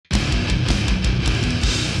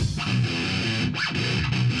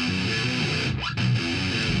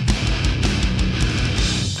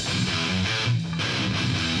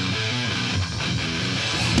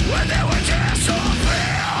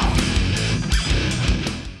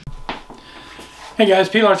Hey guys,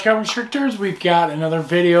 P-Large Carbon Restrictors. We've got another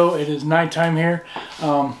video. It is nighttime here.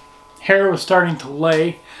 Hera was starting to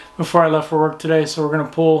lay before I left for work today, so we're going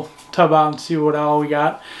to pull the tub out and see what all we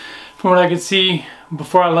got. From what I could see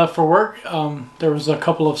before I left for work, there was a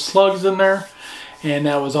couple of slugs in there, and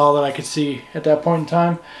that was all that I could see at that point in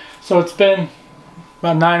time. So it's been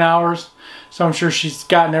about 9 hours, so I'm sure she's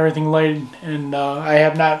gotten everything laid, and I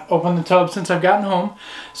have not opened the tub since I've gotten home.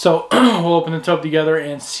 So we'll open the tub together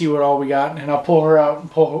and see what all we got, and I'll pull her out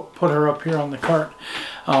and put her up here on the cart.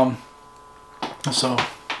 So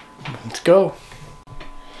let's go.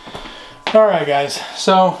 Alright guys,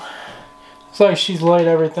 so looks like she's laid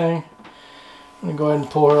everything. I'm going to go ahead and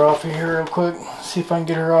pull her off of here real quick, see if I can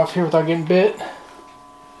get her off here without getting bit.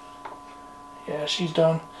 Yeah, she's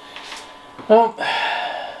done. Well,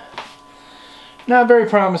 not very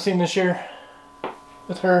promising this year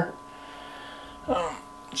with her.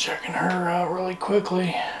 Checking her out really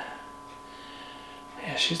quickly.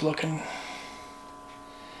 Yeah, she's looking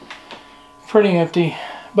pretty empty,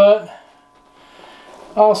 but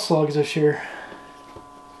all slugs this year.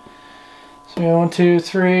 So we got 1, 2,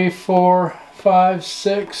 3, 4, 5,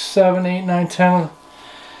 6, 7, 8, 9, 10.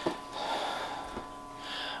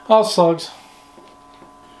 All slugs.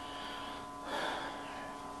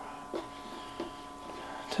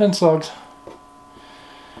 10 slugs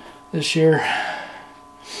this year.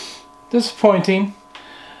 Disappointing.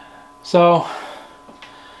 So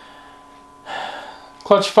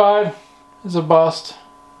clutch 5 is a bust,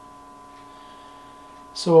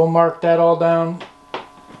 so we'll mark that all down.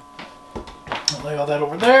 I'll lay all that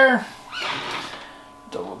over there.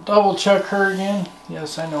 Double check her again.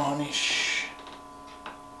 Yes, I know, honey. Shh.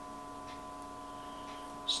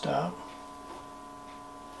 Stop.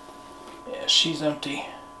 Yeah, she's empty.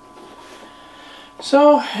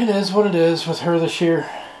 So it is what it is with her this year.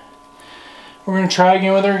 We're going to try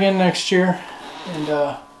again with her again next year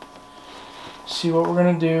and see what we're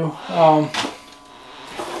going to do.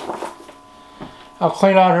 I'll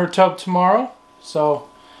clean out her tub tomorrow. So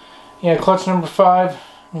yeah, clutch number 5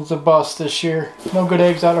 was a bust this year. No good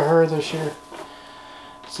eggs out of her this year.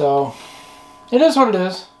 So it is what it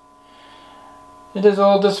is. It is a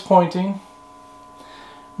little disappointing.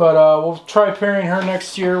 But we'll try pairing her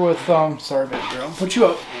next year with, sorry baby girl, I'll put you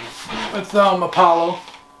up, with Apollo.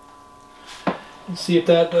 And see if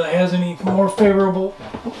that has any more favorable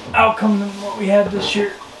outcome than what we had this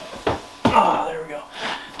year. Ah, there we go.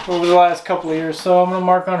 Over the last couple of years. So I'm going to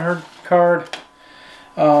mark on her card.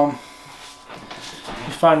 Let me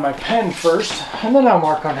find my pen first, and then I'll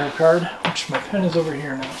mark on her card, which my pen is over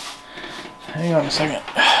here now. Hang on a second.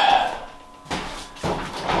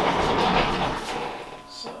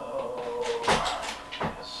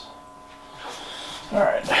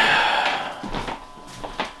 Alright,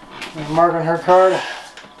 mark on her card,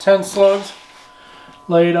 10 slugs,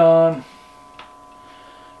 laid on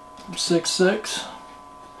 6/6.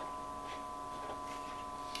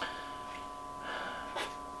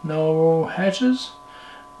 No hatches,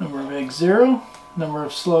 number of eggs 0, number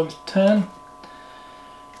of slugs 10.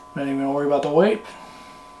 Not even gonna worry about the weight.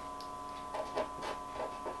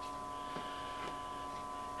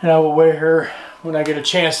 And I will weigh her when I get a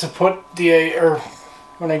chance to put the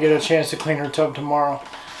when I get a chance to clean her tub tomorrow.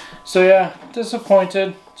 So yeah,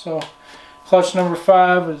 disappointed. So clutch number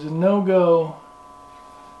 5 is a no-go.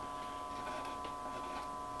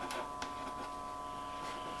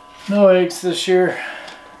 No eggs this year.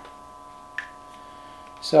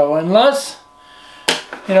 So unless,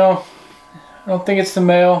 you know, I don't think it's the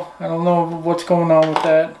male. I don't know what's going on with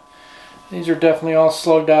that. These are definitely all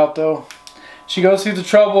slugged out though. She goes through the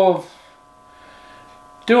trouble of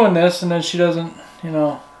doing this and then she doesn't, you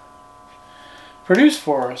know, produce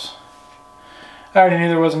for us. I already knew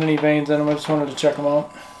there wasn't any veins in them. I just wanted to check them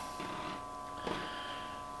out.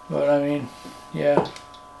 But I mean, yeah,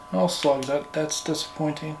 all slugs. That's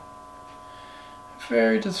disappointing.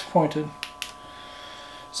 Very disappointed.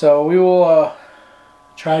 So we will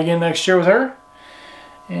try again next year with her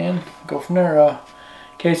and go from there. In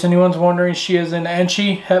case anyone's wondering, she is an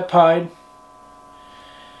Enchi het pied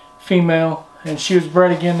female, and she was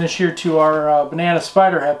bred again this year to our banana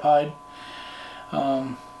spider het pied.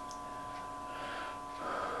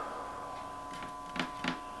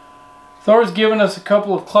 Thor's given us a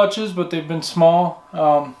couple of clutches, but they've been small.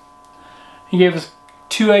 He gave us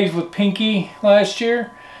 2 eggs with Pinky last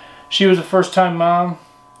year. She was a first-time mom.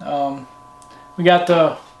 We got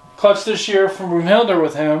the clutch this year from Broomhilder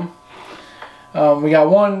with him. We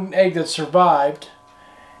got 1 egg that survived,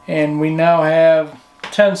 and we now have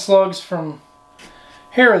 10 slugs from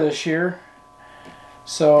Hera this year.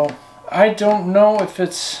 So I don't know if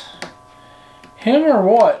it's him or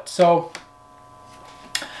what. So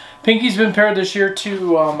Pinky's been paired this year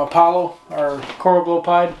to Apollo, our coral glow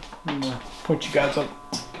pied. I'm going to point you guys up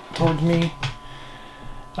towards me.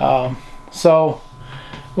 So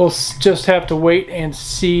we'll just have to wait and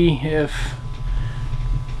see if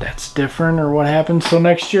that's different or what happens. So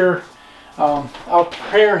next year I'll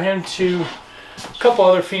pair him to a couple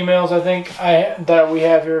other females I think that we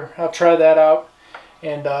have here. I'll try that out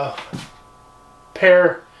and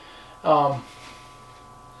pair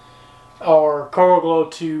our coral glow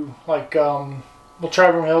to, like, we'll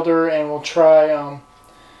try Broomhilder and we'll try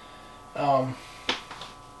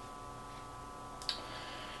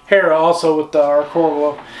Hera also with our coral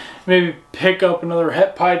glow. Maybe pick up another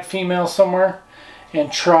het pied female somewhere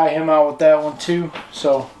and try him out with that one too.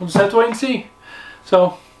 So we'll just have to wait and see.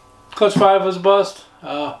 So clutch 5 was a bust.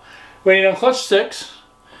 Waiting on clutch 6,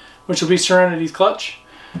 which will be Serenity's clutch,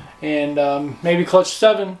 and maybe clutch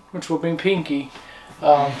 7, which will be Pinky.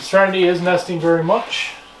 Serenity is nesting very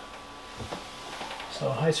much. So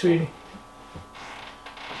hi, sweetie.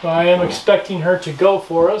 So I am expecting her to go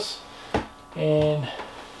for us, and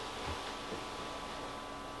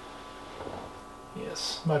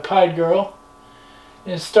yes, my pied girl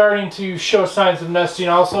is starting to show signs of nesting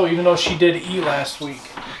also, even though she did eat last week,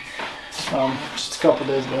 just a couple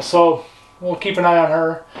days ago. So we'll keep an eye on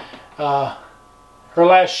her. Her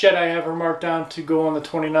last shed, I have her marked down to go on the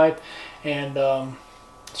 29th, and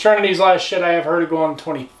Serenity's last shed, I have her to go on the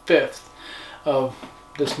 25th of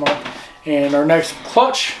this month. And our next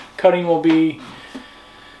clutch cutting will be,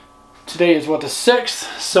 today is what, the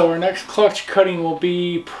 6th, so our next clutch cutting will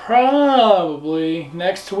be probably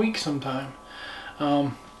next week sometime.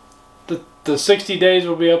 The 60 days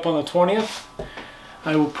will be up on the 20th.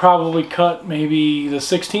 I will probably cut maybe the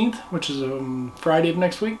 16th, which is Friday of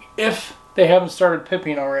next week, if they haven't started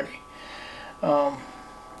pipping already.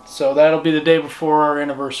 So that'll be the day before our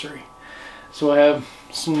anniversary. So we'll have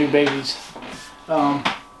some new babies.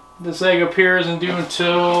 This egg up here isn't due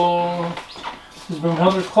until, this is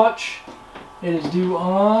Broomhilder's clutch. It is due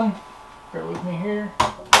on, bear with me here.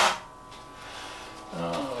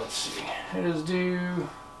 Let's see, it is due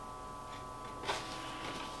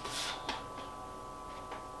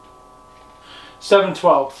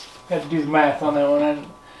 (7/12). Had to do the math on that one.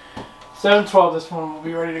 7/12, this one will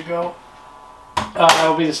be ready to go. That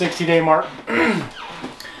will be the 60-day mark.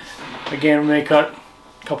 Again, we may cut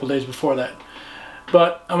a couple days before that.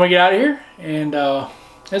 But I'm going to get out of here. And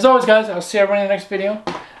as always, guys, I'll see everybody in the next video.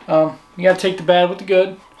 You got to take the bad with the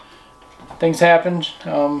good. Things happen.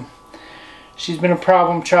 She's been a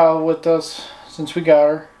problem child with us since we got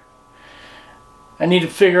her. I need to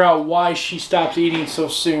figure out why she stopped eating so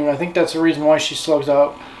soon. I think that's the reason why she slugs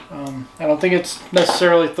out. I don't think it's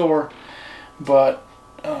necessarily Thor, but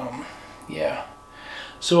yeah.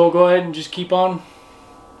 So we'll go ahead and just keep on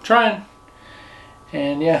trying.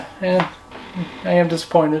 And yeah, I am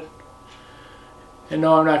disappointed. And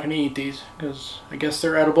no, I'm not going to eat these because I guess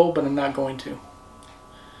they're edible, but I'm not going to.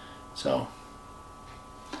 So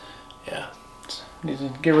yeah, need to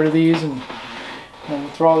get rid of these, and we'll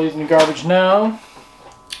throw all these in the garbage now.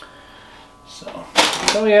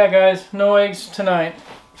 So yeah, guys, no eggs tonight.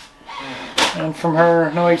 And from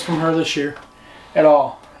her, no eggs from her this year at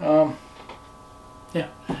all. Yeah.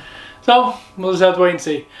 So we'll just have to wait and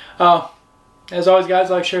see. As always, guys,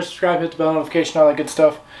 like, share, subscribe, hit the bell notification, all that good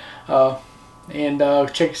stuff. And go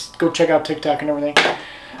check out TikTok and everything.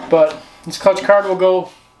 But this clutch card will go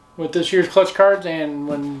with this year's clutch cards, and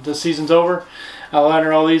when the season's over, I'll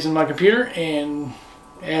enter all these in my computer and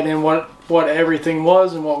add in what everything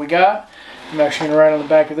was and what we got. I'm actually going to write on the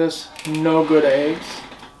back of this, no good eggs.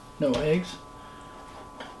 No eggs.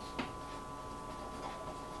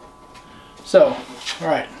 So,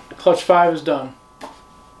 alright, clutch 5 is done.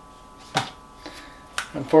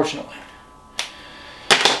 Unfortunately.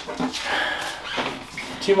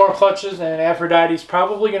 2 more clutches, and Aphrodite's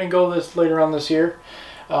probably going to go this later on this year.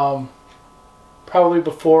 Probably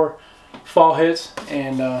before fall hits,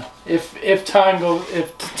 and if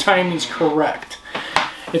timing's correct.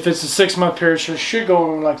 If it's a 6-month period, she should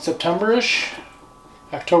go in like September-ish.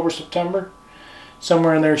 October, September.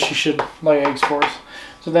 Somewhere in there she should lay eggs for us.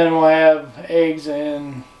 So then we'll have eggs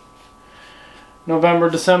in November,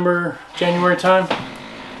 December, January time.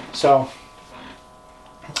 So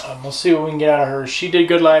we'll see what we can get out of her. She did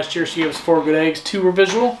good last year. She gave us 4 good eggs. 2 were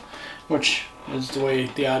visual, which is the way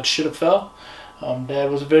the odds should have fell.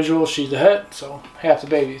 Dad was a visual, she's a het, so half the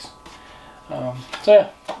babies. So yeah.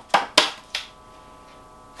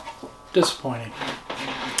 Disappointing.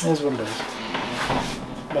 It is what it is.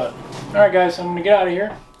 But, alright guys, I'm going to get out of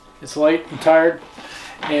here. It's late, I'm tired.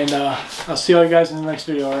 And I'll see all you guys in the next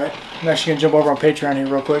video, alright? I'm actually going to jump over on Patreon here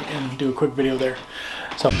real quick and do a quick video there.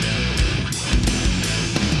 So.